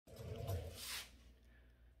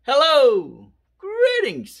Hello!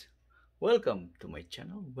 Greetings! Welcome to my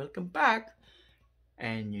channel. Welcome back.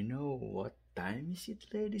 And you know what time is it,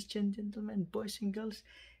 ladies and gentlemen, boys and girls?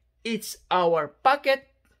 It's our Pocket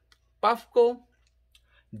Puffco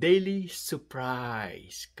Daily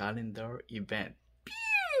Surprise Calendar Event.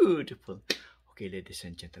 Beautiful. Okay, ladies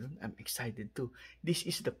and gentlemen, I'm excited too. This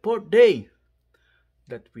is the fourth day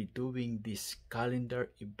that we're doing this calendar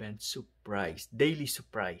event surprise, daily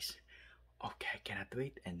surprise. Okay, I cannot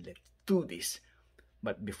wait and let's do this.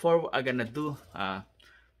 But before I'm gonna do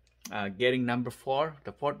getting number four,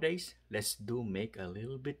 the 4 days, let's do make a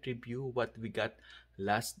little bit review what we got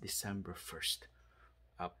last December 1st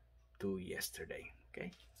up to yesterday. Okay.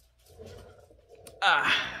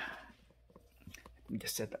 Ah, let me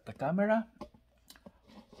just set up the camera.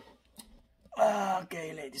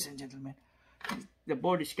 Okay, ladies and gentlemen, the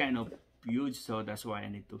board is kind of huge, so that's why I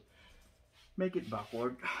need to make it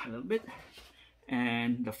backward a little bit.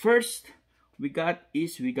 And the first we got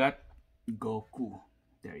Goku.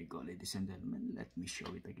 There you go, ladies and gentlemen. Let me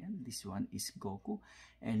show it again. This one is Goku,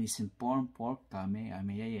 and it's in form for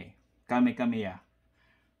Kamehameha.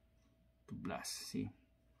 To blast. See?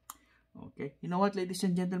 Okay. You know what, ladies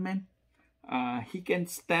and gentlemen? He can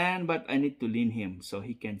stand, but I need to lean him so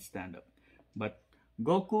he can stand up. But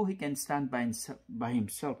Goku, he can stand by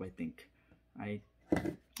himself, I think.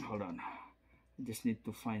 Hold on. I just need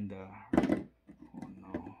to find the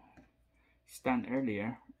stand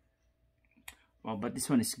earlier. Oh, but this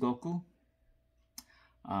one is Goku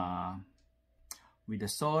with the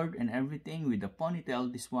sword and everything, with the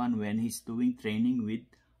ponytail. This one when he's doing training with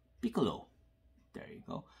Piccolo. There you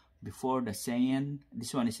go. Before the Saiyan,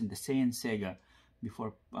 this one is in the Saiyan Sega.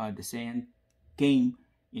 Before the Saiyan came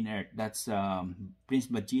in Earth. That's Prince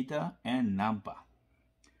Vegeta and Nampa.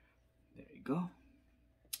 There you go.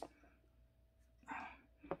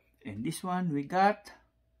 And this one we got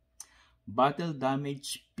Battle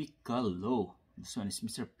Damage Piccolo. This one is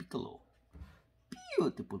Mr. Piccolo.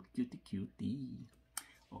 Beautiful, cutie.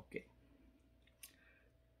 Okay.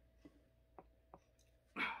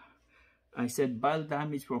 I said battle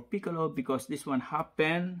damage for Piccolo because this one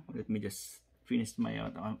happened. Let me just finish my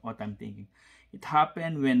what I'm thinking. It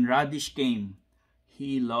happened when Radish came.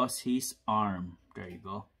 He lost his arm. There you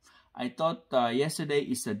go. I thought yesterday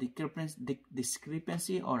is a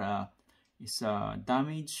discrepancy or it's a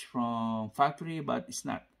damage from factory, but it's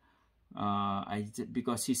not.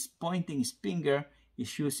 Because he's pointing his finger,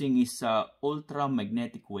 he's using his ultra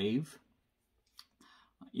magnetic wave.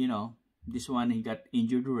 You know, this one he got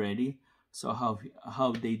injured already. So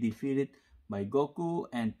how they defeat it by Goku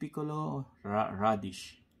and Piccolo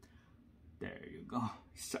Radish. There you go.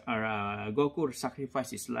 Goku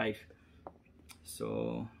sacrificed his life.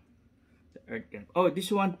 So the Earth can. Oh, this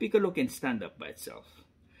one Piccolo can stand up by itself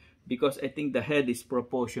because I think the head is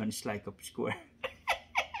proportion is like a square.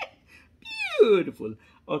 Beautiful.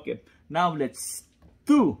 Okay, now let's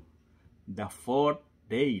do the fourth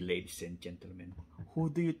day, ladies and gentlemen. Who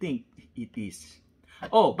do you think it is?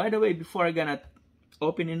 Oh, by the way, before I gonna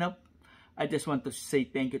open it up, I just want to say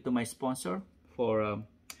thank you to my sponsor for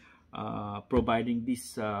providing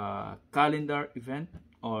this calendar event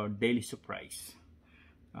or daily surprise.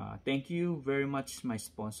 Thank you very much, my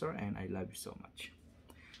sponsor, and I love you so much.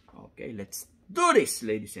 Okay, let's do this,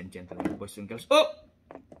 ladies and gentlemen, boys and girls. Oh,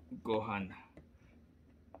 Gohan.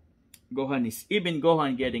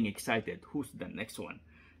 Gohan getting excited. Who's the next one?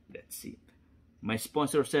 Let's see. My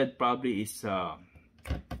sponsor said probably is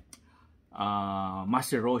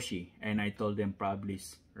Master Roshi, and I told them probably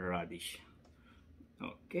is Radish.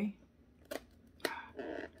 Okay.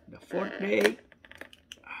 The fourth day.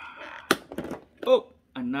 Oh,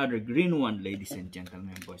 another green one, ladies and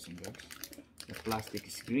gentlemen, boys and girls. The plastic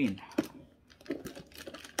is green.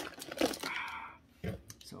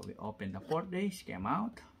 So we open the fourth day. Came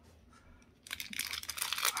out.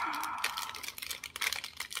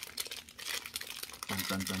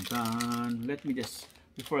 Dun, dun, dun. Let me just,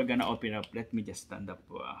 before I'm gonna open up, let me just stand up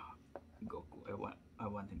Goku. I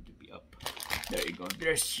want him to be up. There you go.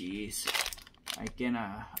 There she is. I can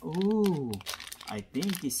ooh, I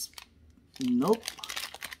think it's, nope,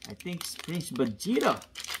 I think it's Prince Vegeta.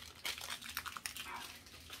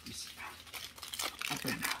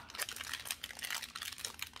 Open.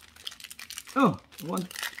 Oh, one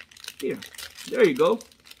here. There you go.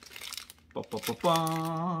 Pa, pa, pa,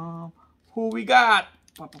 pa. Who we got?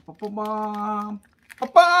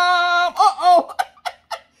 Uh-oh!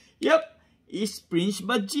 Yep, it's Prince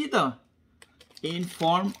Vegeta in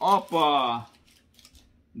form of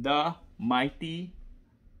the Mighty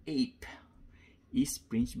Ape. It's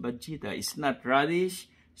Prince Vegeta. It's not Radish,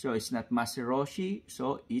 so it's not Master Roshi,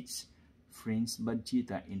 so it's Prince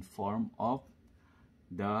Vegeta in form of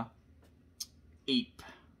the ape.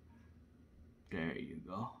 There you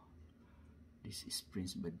go. This is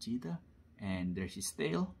Prince Vegeta, and there's his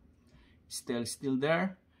tail. His tail is still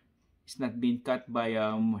there. It's not been cut by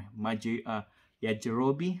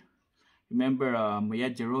Yajirobe. Remember,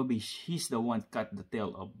 Yajirobe, he's the one cut the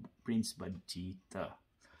tail of Prince Vegeta.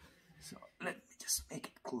 So let me just make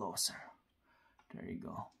it closer. There you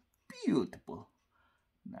go. Beautiful.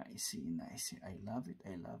 Nicey, nicey. I love it.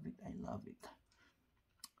 I love it. I love it.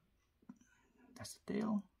 That's the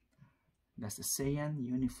tail. That's the Saiyan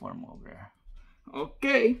uniform over there.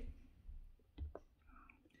 Okay.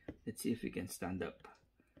 Let's see if we can stand up.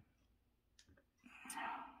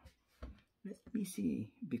 Let me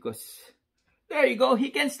see. Because there you go. He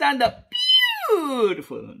can stand up.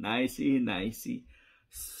 Beautiful. Nicey, nicey.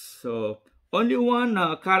 So only one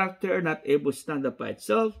character not able to stand up by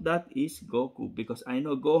itself. That is Goku. Because I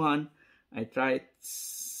know Gohan. I tried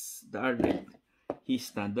the other night. He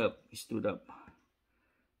stand up. He stood up.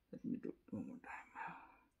 Let me do it one more time.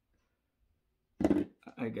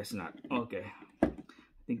 I guess not. Okay. I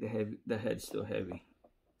think the head is too heavy.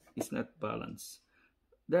 It's not balanced.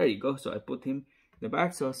 There you go. So I put him in the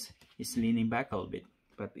back. So he's leaning back a little bit.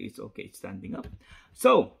 But it's okay. It's standing up.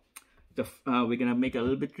 So we're going to make a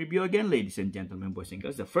little bit review again, ladies and gentlemen, boys and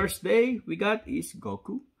girls. The first day we got is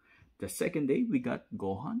Goku. The second day we got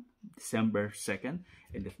Gohan. December 2nd.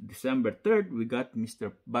 And December 3rd we got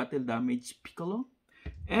Mr. Battle Damage Piccolo.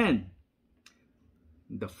 And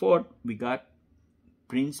the 4th, we got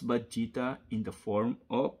Prince Vegeta in the form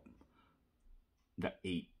of the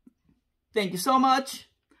ape. Thank you so much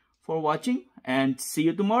for watching, and see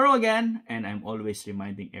you tomorrow again. And I'm always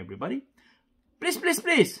reminding everybody, please, please,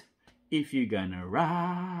 please, if you're gonna ride,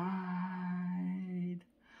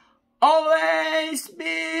 always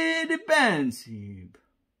be defensive.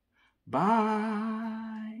 Bye.